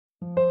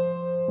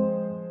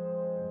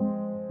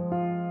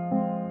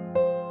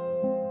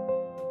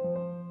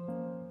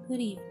Good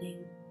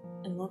evening,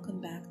 and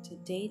welcome back to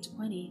day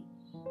 20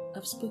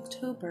 of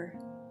Spooktober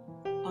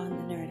on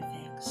the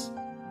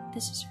Nerdifix.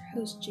 This is your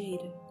host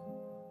Jade,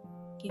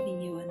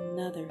 giving you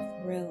another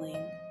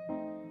thrilling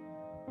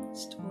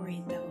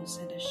story that will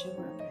send a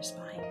shiver up your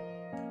spine.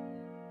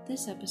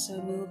 This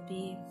episode will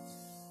be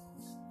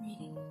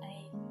reading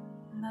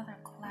another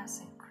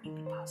classic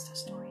Creepypasta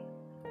story,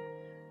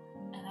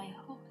 and I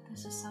hope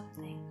this is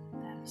something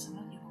that some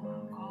of you will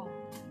recall.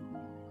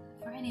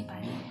 For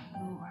anybody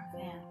who are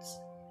fans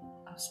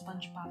of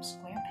Spongebob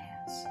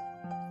SquarePants.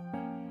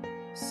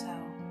 So,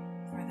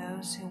 for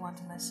those who want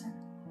to listen,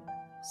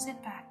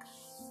 sit back,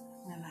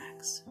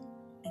 relax,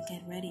 and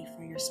get ready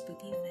for your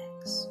spooky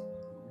fix.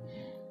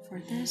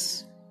 For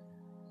this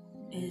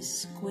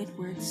is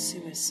Squidward's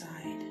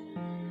suicide.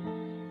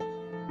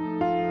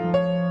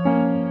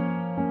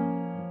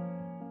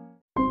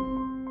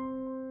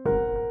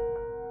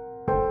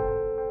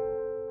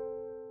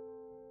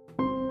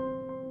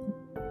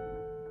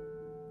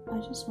 I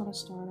just want to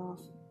start off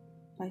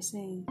by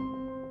saying,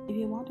 if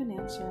you want an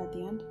answer at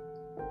the end,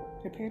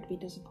 prepare to be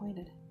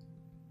disappointed.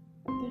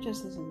 There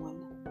just isn't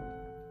one.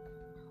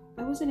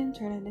 I was an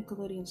intern at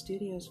Nickelodeon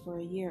Studios for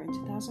a year in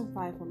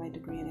 2005 for my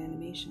degree in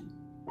animation.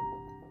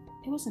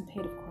 It wasn't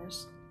paid, of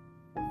course.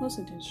 Most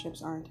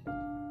internships aren't.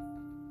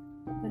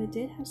 But it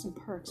did have some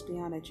perks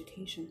beyond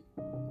education.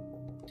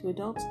 To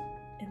adults,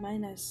 it might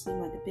not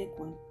seem like a big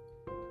one,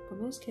 but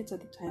most kids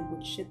at the time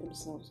would shit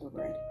themselves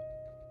over it.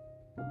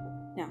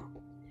 Now,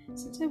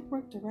 since I've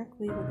worked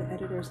directly with the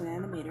editors and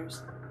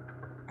animators,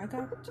 I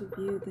got to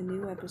view the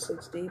new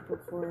episodes day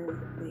before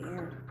they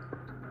aired.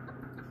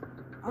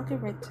 I'll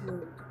get right to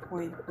the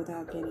point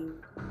without getting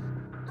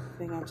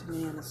out too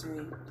many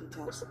unnecessary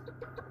details.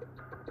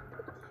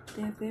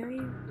 They have very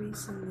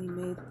recently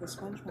made the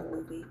Spongebob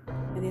movie,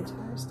 and the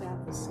entire staff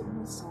is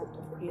somewhat sapped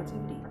of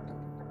creativity,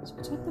 so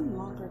it took them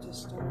longer to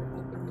start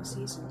up a new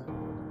season.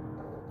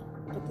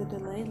 But the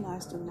delay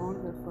lasted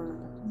longer for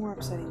more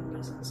upsetting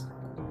reasons.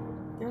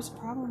 There was a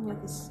problem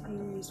with the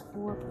Series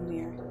 4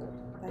 premiere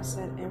that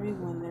set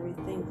everyone and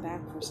everything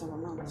back for several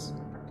months.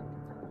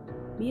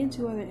 Me and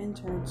two other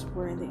interns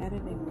were in the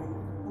editing room,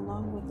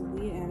 along with the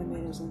lead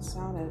animators and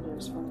sound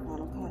editors from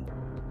Final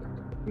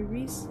Cut. We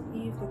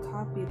received the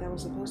copy that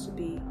was supposed to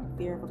be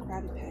Fear of a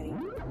Krabby Patty,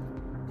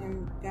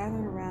 and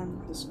gathered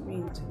around the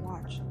screen to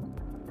watch.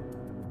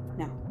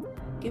 Now,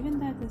 given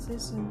that this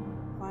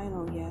isn't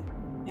final yet,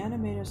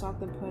 animators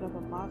often put up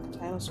a mock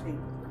title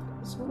screen,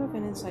 sort of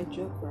an inside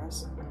joke for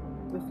us.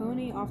 With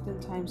phony,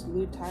 oftentimes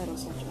lewd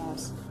titles such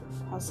as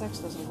How Sex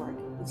Doesn't Work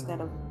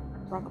instead of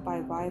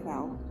Rockabye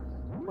Vival,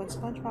 when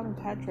SpongeBob and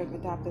Patrick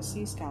adopt a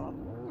sea scallop.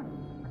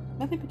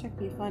 Nothing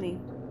particularly funny,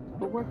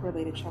 but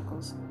work-related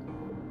chuckles.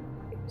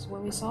 So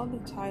when we saw the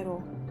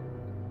title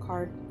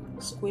card,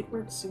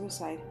 Squidward's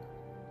Suicide,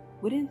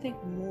 we didn't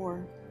think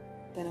more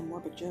than a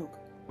morbid joke.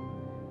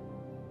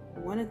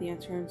 One of the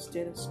interns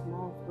did a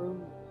small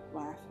through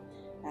laugh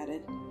at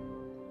it.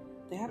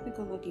 The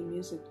happy-go-lucky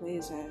music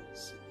plays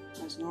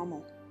as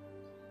normal.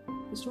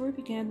 The story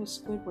began with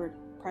Squidward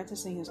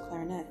practicing his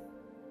clarinet,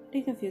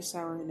 hitting a few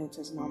sour notes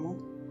as normal.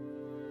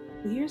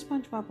 We hear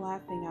SpongeBob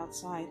laughing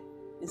outside,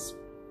 and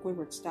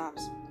Squidward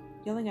stops,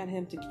 yelling at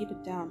him to keep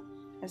it down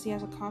as he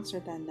has a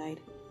concert that night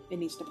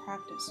and needs to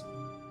practice.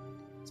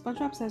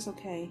 SpongeBob says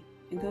okay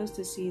and goes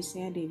to see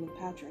Sandy with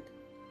Patrick.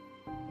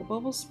 The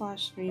Bubble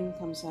Splash screen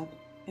comes up,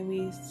 and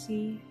we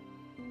see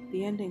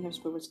the ending of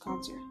Squidward's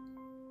concert.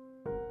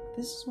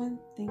 This is when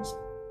things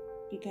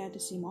began to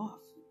seem off.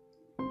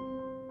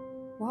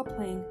 While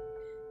playing,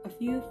 a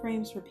few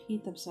frames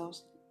repeat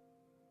themselves,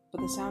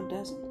 but the sound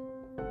doesn't.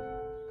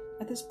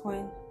 At this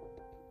point,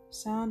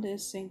 sound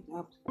is synced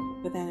up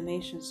with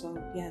animation, so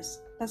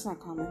yes, that's not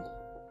common.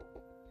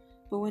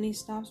 But when he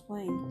stops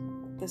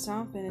playing, the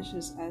sound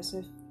finishes as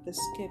if the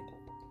skip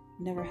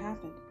never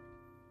happened.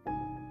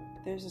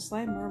 There's a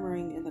slight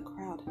murmuring in the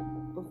crowd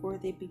before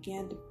they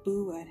began to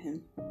boo at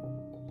him.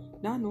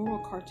 Not normal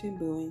cartoon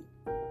booing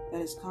that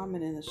is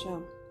common in the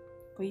show,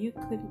 but you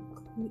could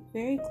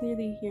very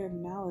clearly hear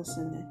malice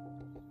in it.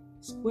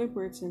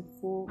 Squidward's in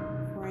full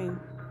frame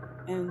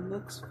and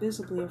looks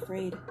visibly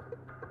afraid.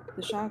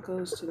 The shot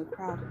goes to the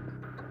crowd,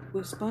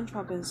 with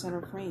SpongeBob in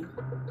center frame,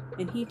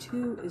 and he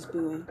too is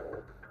booing,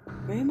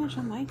 very much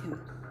unlike him.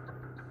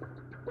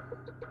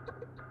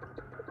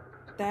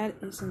 That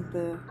isn't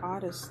the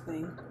oddest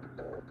thing,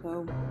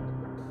 though.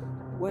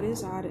 What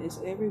is odd is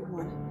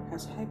everyone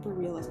has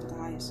hyper-realistic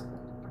eyes,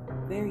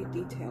 very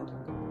detailed,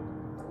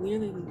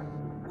 clearly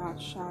not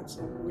shots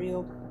of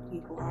real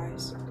people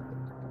eyes,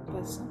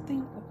 but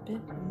something a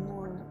bit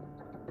more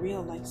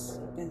real-like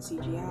than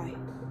CGI.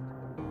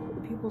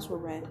 The pupils were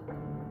red.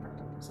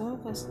 Some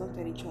of us looked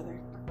at each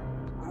other,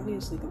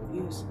 obviously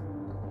confused,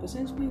 but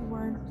since we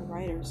weren't the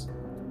writers,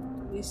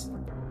 we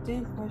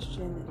didn't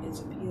question its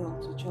appeal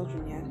to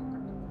children yet.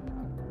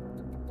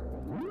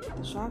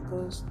 The shot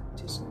goes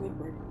to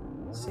Squidward,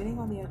 sitting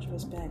on the edge of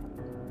his bed,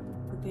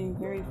 looking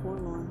very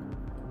forlorn.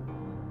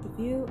 The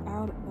view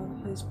out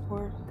of his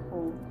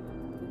porthole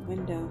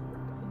window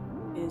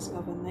is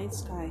of a night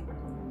sky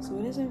so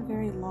it isn't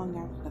very long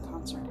after the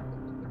concert.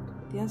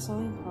 The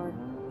unsettling part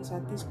is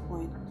at this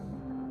point,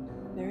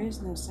 there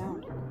is no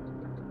sound.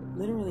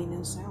 Literally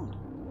no sound.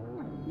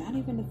 Not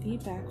even the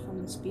feedback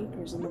from the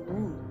speakers in the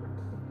room.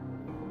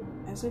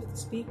 As if the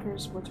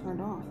speakers were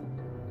turned off,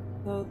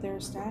 though their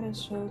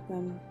status showed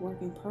them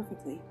working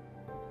perfectly.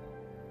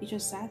 He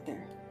just sat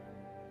there,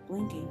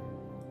 blinking,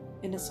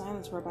 in the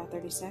silence for about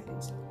 30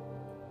 seconds.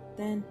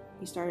 Then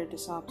he started to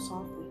sob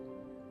softly.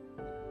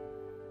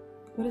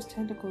 He put his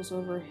tentacles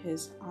over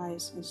his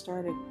eyes and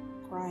started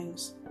crying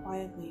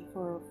quietly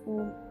for a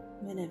full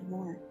minute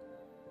more.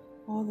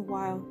 All the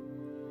while,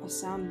 a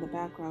sound in the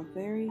background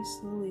very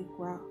slowly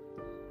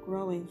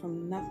growing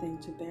from nothing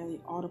to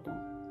barely audible.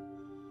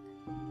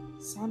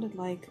 Sounded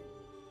like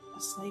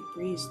a slight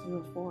breeze through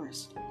a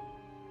forest.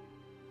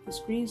 The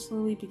screen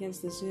slowly begins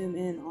to zoom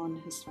in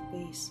on his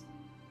face.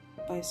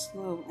 By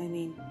slow, I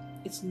mean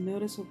it's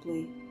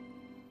noticeably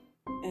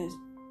as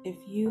if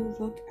you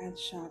look at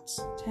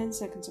shots 10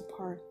 seconds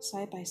apart,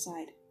 side by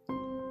side.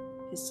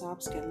 His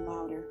sobs get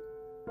louder,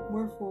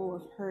 more full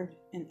of hurt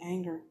and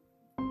anger.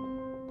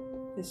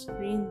 The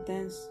screen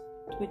then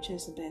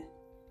twitches a bit,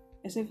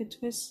 as if it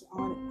twists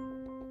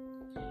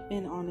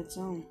in on its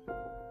own.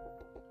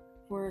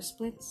 For a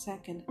split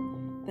second,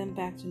 then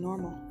back to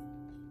normal.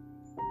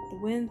 The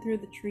wind through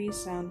the trees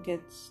sound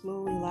gets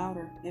slowly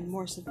louder and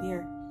more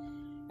severe,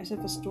 as if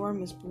a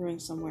storm is brewing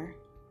somewhere.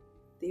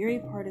 The eerie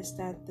part is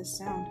that the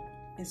sound,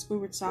 and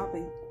Squidward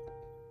sobbing,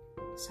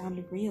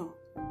 sounded real,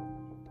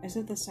 as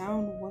if the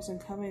sound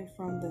wasn't coming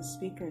from the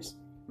speakers,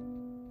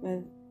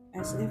 but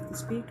as if the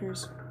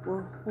speakers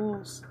were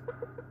holes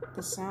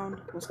the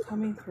sound was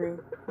coming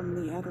through from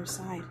the other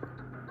side.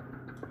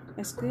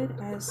 As good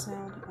as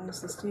sound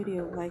as the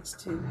studio likes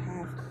to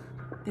have,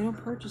 they don't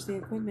purchase the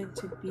equipment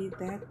to be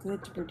that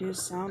good to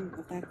produce sound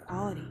of that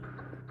quality.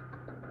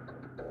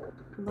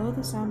 Below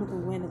the sound of the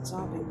wind and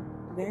sobbing,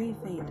 very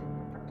faint,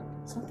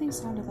 something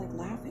sounded like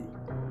laughing.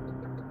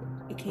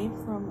 It came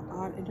from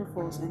odd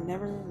intervals and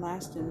never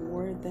lasted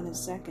more than a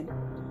second,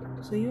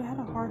 so you had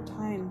a hard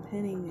time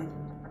pinning it.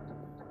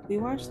 We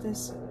watched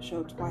this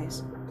show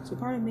twice, so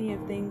pardon me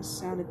if things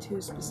sounded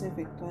too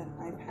specific, but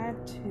I've had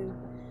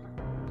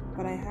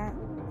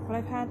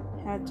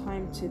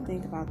time to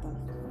think about them.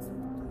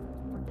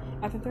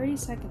 After 30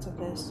 seconds of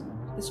this,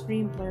 the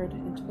screen blurred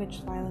and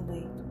twitched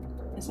violently,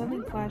 and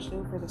something flashed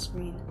over the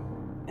screen,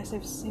 as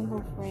if a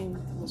single frame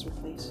was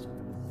replaced.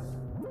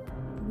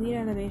 The lead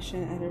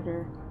animation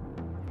editor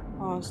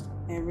paused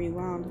and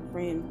rewound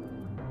frame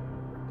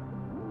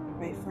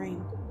by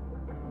frame.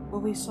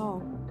 What we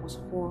saw was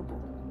horrible.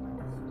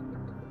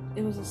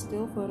 It was a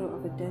still photo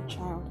of a dead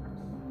child.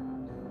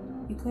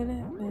 He couldn't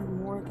have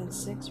been more than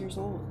 6 years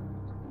old.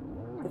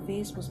 The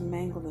face was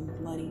mangled and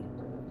bloody.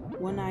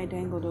 One eye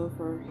dangled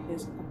over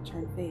his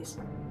upturned face,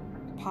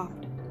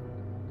 popped.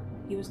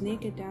 He was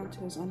naked down to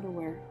his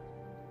underwear,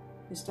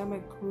 his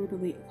stomach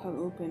crudely cut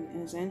open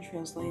and his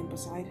entrails laying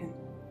beside him.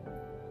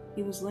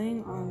 He was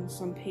laying on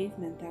some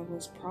pavement that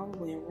was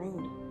probably a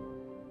road.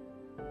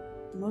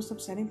 The most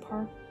upsetting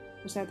part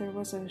was that there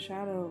was a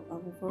shadow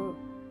of a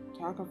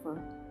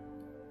photographer.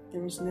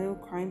 There was no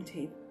crime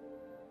tape,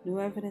 no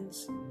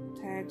evidence,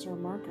 tags, or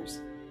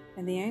markers,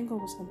 and the angle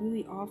was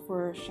completely off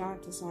for a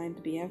shot designed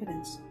to be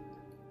evidence.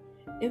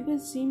 It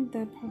would seem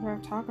the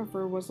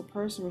photographer was the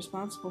person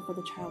responsible for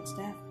the child's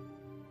death.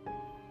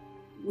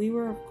 We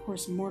were, of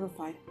course,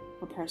 mortified,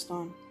 but pressed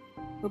on,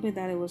 hoping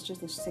that it was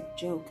just a sick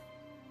joke.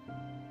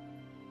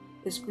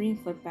 The screen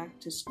flipped back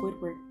to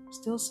Squidward,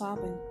 still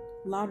sobbing,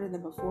 louder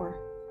than before,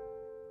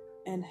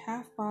 and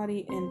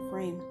half-body in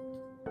frame.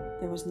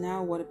 There was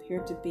now what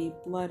appeared to be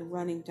blood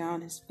running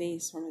down his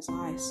face from his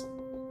eyes.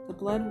 The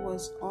blood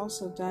was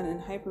also done in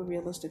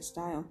hyper-realistic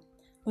style,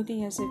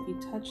 looking as if you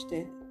touched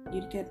it,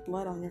 you'd get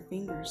blood on your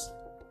fingers.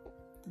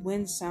 The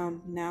wind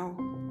sounded now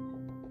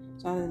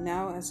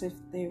as if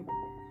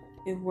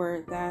it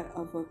were that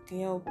of a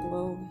gale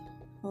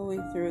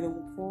blowing through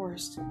the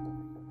forest.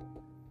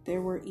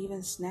 There were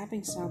even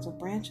snapping sounds of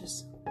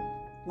branches,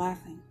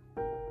 laughing,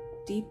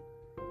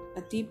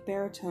 a deep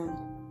baritone,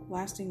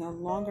 lasting at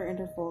longer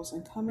intervals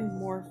and coming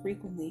more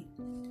frequently.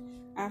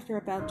 After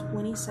about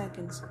 20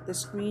 seconds, the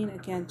screen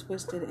again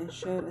twisted and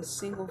showed a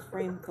single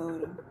frame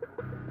photo.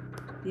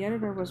 The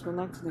editor was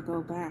reluctant to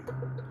go back.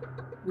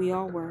 We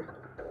all were.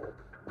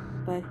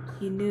 But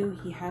he knew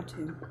he had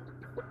to.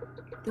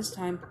 This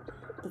time,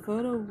 the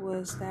photo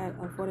was that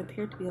of what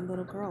appeared to be a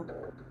little girl,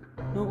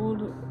 no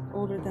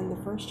older than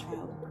the first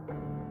child.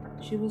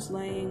 She was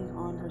laying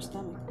on her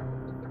stomach,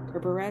 her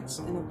barrettes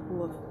in a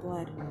pool of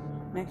blood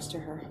next to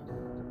her.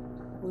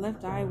 Her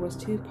left eye was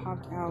too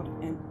popped out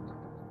and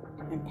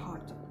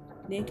popped,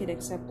 naked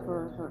except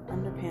for her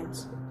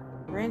underpants.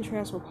 Her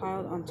entrails were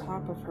piled on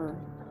top of her,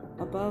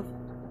 above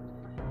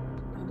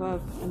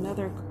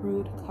another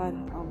crude cut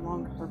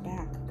along her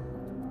back.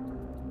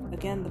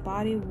 Again, the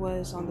body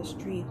was on the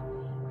street,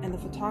 and the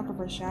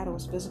photographer's shadow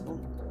was visible,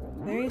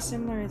 very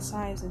similar in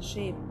size and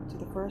shape to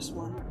the first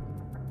one.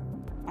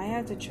 I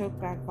had to choke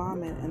back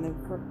vomit, and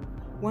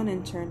one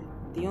intern,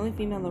 the only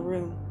female in the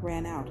room,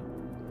 ran out.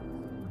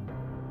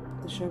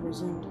 the show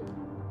resumed.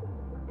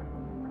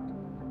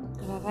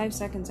 About 5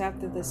 seconds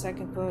after the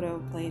second photo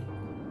played,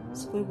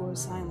 Squidward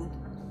was silent,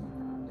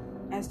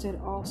 as did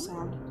all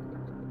sound,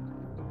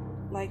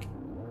 like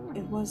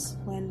it was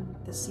when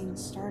the scene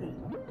started.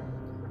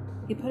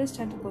 He put his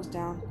tentacles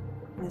down,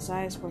 and his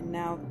eyes were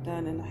now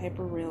done in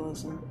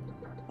hyper-realism,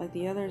 like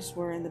the others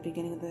were in the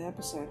beginning of the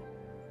episode.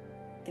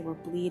 They were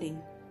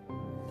bleeding,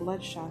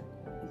 bloodshot,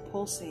 and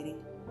pulsating.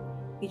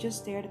 He just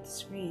stared at the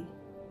screen,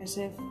 as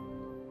if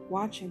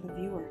watching the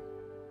viewer.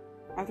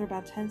 After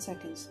about 10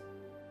 seconds,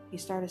 he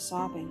started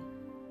sobbing,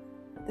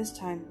 this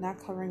time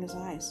not covering his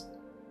eyes.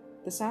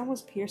 The sound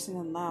was piercing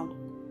and loud,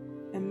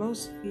 and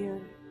most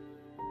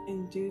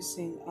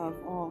fear-inducing of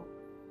all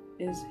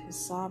is his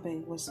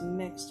sobbing was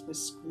mixed with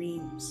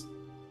screams.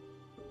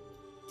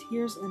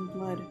 Tears and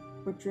blood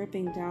were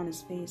dripping down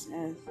his face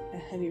at a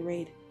heavy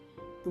rate.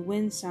 The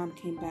wind sound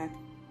came back,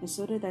 and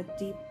so did that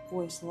deep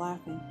voice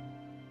laughing.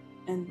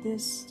 And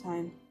this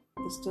time,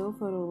 the still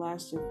photo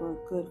lasted for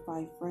a good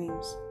 5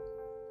 frames.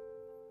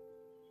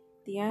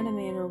 The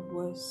animator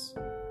was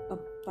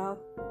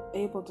about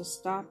able to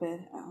stop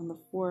it on the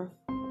 4th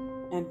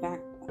and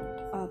back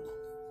up.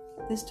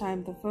 This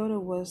time, the photo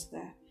was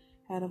the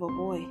head of a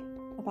boy,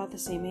 about the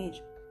same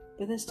age,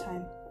 but this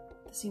time,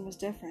 the scene was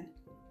different.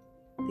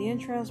 The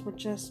entrails were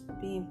just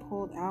being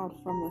pulled out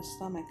from the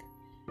stomach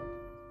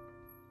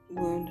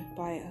wound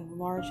by a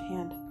large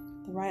hand.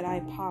 The right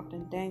eye popped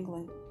and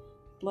dangling,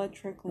 blood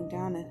trickling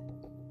down it.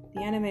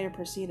 The animator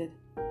proceeded.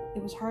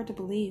 It was hard to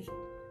believe,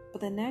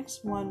 but the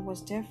next one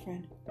was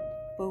different,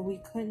 but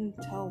we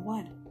couldn't tell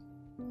what.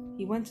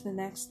 He went to the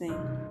next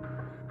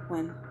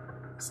one.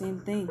 Same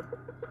thing.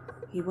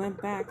 He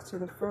went back to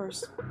the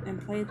first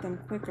and played them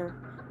quicker,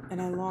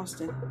 and I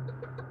lost it.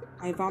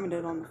 I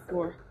vomited on the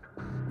floor.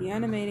 The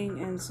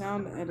animating and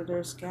sound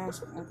editors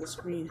gasped at the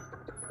screen.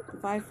 The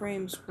 5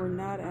 frames were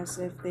not as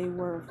if they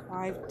were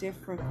 5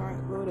 different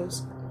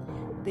photos.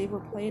 They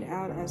were played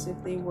out as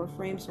if they were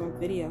frames from a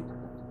video.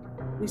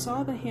 We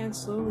saw the hand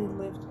slowly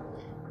lift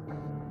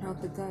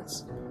out the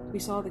guts. We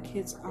saw the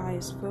kid's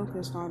eyes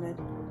focused on it.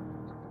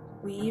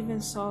 We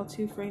even saw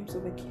 2 frames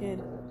of the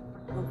kid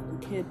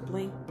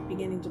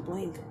beginning to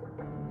blink.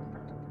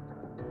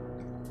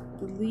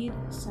 The lead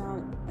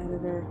sound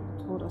editor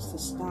told us to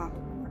stop.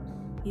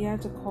 He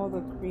had to call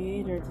the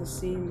creator to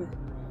see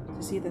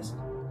this.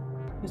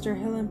 Mr.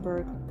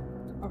 Hillenberg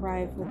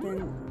arrived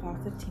within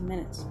about 15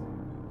 minutes.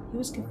 He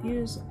was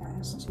confused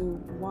as to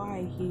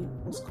why he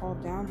was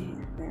called down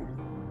there.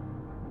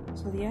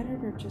 So the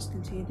editor just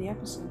continued the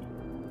episode.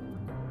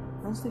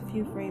 Once the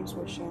few frames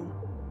were shown,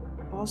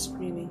 all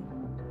screaming,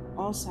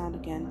 all sound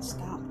again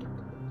stopped.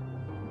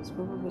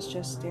 Squidward was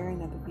just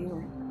staring at the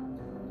viewer,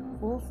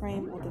 full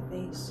frame of the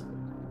face,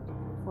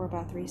 for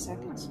about 3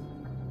 seconds.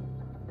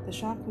 The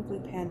shot quickly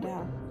panned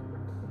out,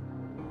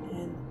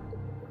 and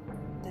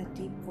that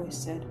deep voice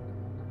said,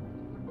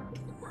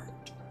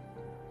 "Don't."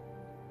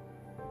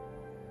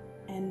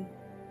 And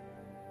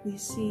we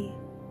see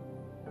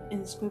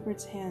in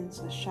Squidward's hands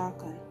a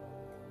shotgun.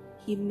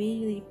 He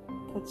immediately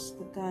puts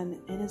the gun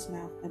in his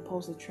mouth and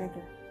pulls the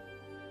trigger.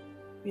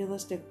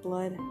 Realistic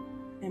blood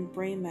and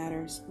brain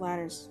matter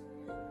splatters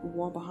the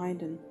wall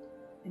behind him,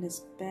 in his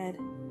bed,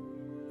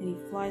 and he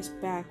flies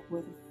back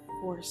with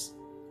force.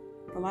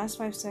 The last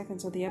 5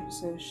 seconds of the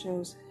episode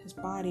shows his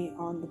body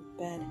on the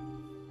bed,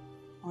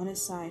 on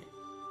his side,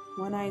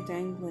 one eye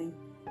dangling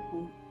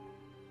on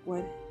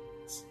what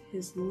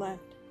is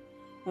left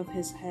of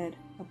his head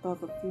above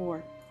the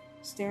floor,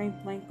 staring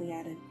blankly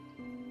at it.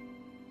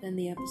 Then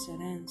the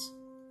episode ends.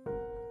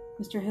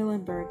 Mr.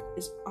 Hillenberg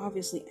is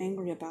obviously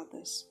angry about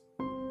this.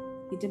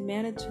 He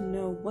demanded to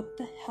know what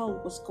the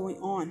hell was going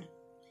on.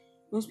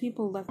 Most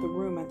people left the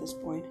room at this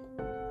point,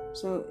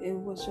 so it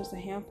was just a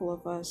handful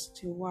of us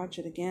to watch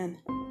it again.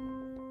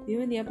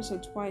 Viewing the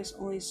episode twice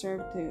only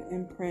served to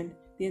imprint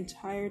the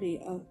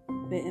entirety of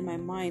it in my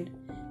mind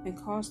and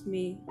caused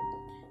me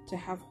to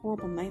have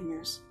horrible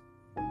nightmares.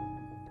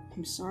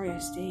 I'm sorry I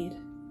stayed.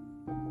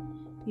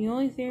 The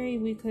only theory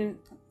we could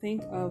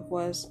think of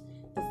was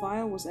the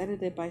file was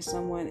edited by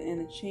someone in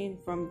a chain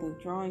from the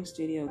drawing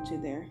studio to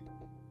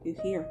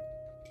here.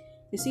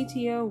 The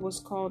CTO was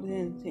called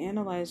in to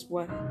analyze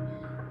when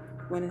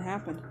it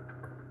happened.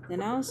 The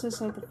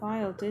analysis of the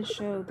file did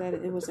show that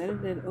it was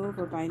edited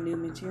over by new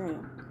material.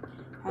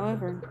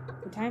 However,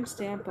 the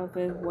timestamp of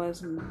it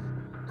was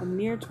a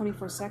mere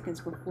 24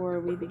 seconds before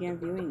we began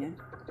viewing it.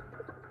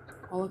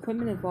 All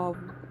equipment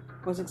involved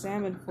was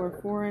examined for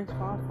foreign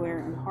software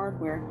and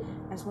hardware,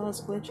 as well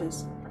as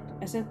glitches,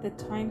 as if the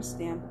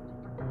timestamp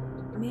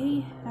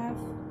may have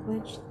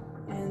glitched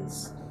and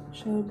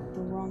showed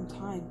the wrong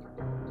time,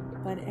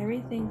 but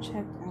everything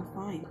checked out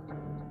fine.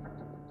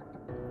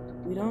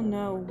 We don't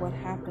know what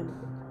happened,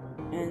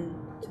 and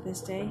to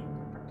this day,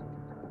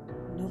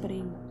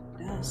 nobody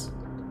does.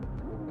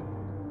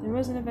 There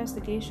was an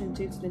investigation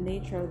due to the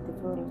nature of the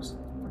photos,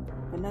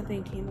 but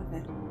nothing came of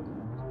it.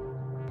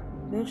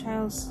 No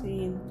child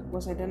scene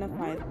was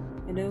identified,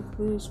 and no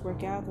clues were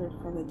gathered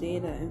from the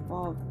data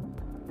involved,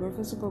 nor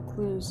physical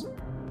clues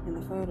in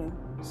the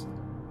photos.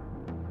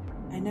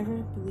 I never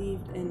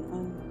believed in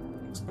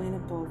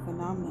unexplainable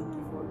phenomena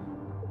before.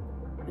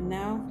 But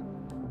now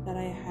that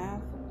I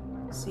have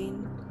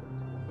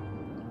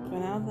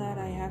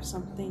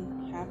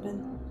something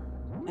happen,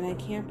 and I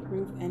can't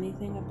prove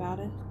anything about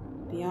it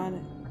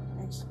beyond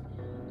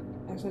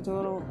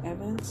anecdotal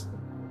evidence,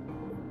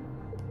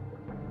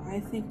 I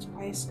think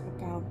twice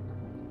about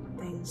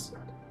things.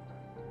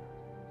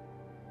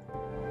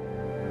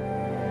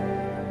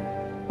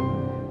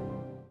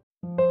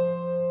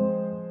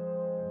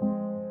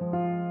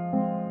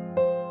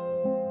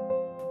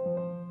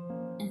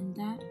 And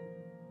that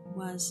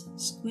was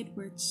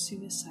Squidward's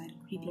suicide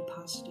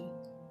creepypasta.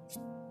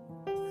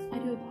 I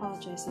do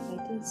apologize if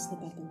I did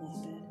slip up a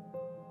little bit,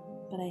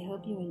 but I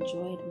hope you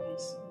enjoyed my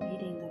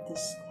reading of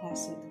this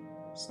classic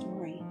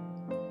story.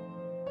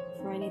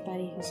 For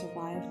anybody who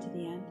survived to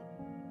the end,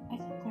 I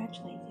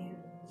congratulate you.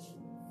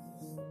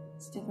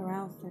 Stick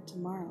around for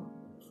tomorrow,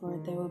 for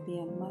there will be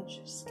a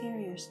much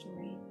scarier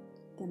story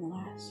than the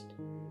last.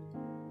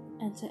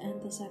 And to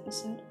end this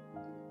episode,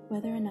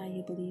 whether or not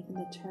you believe in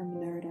the term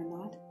nerd or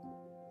not,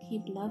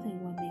 keep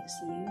loving what makes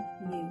you,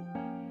 you,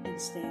 and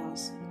stay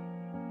awesome.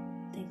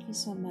 Thank you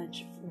so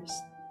much for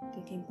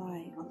sticking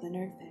by on the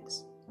Nerd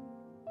Fix.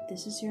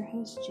 This is your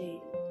host,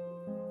 Jade,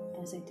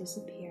 as I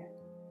disappear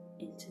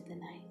into the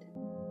night.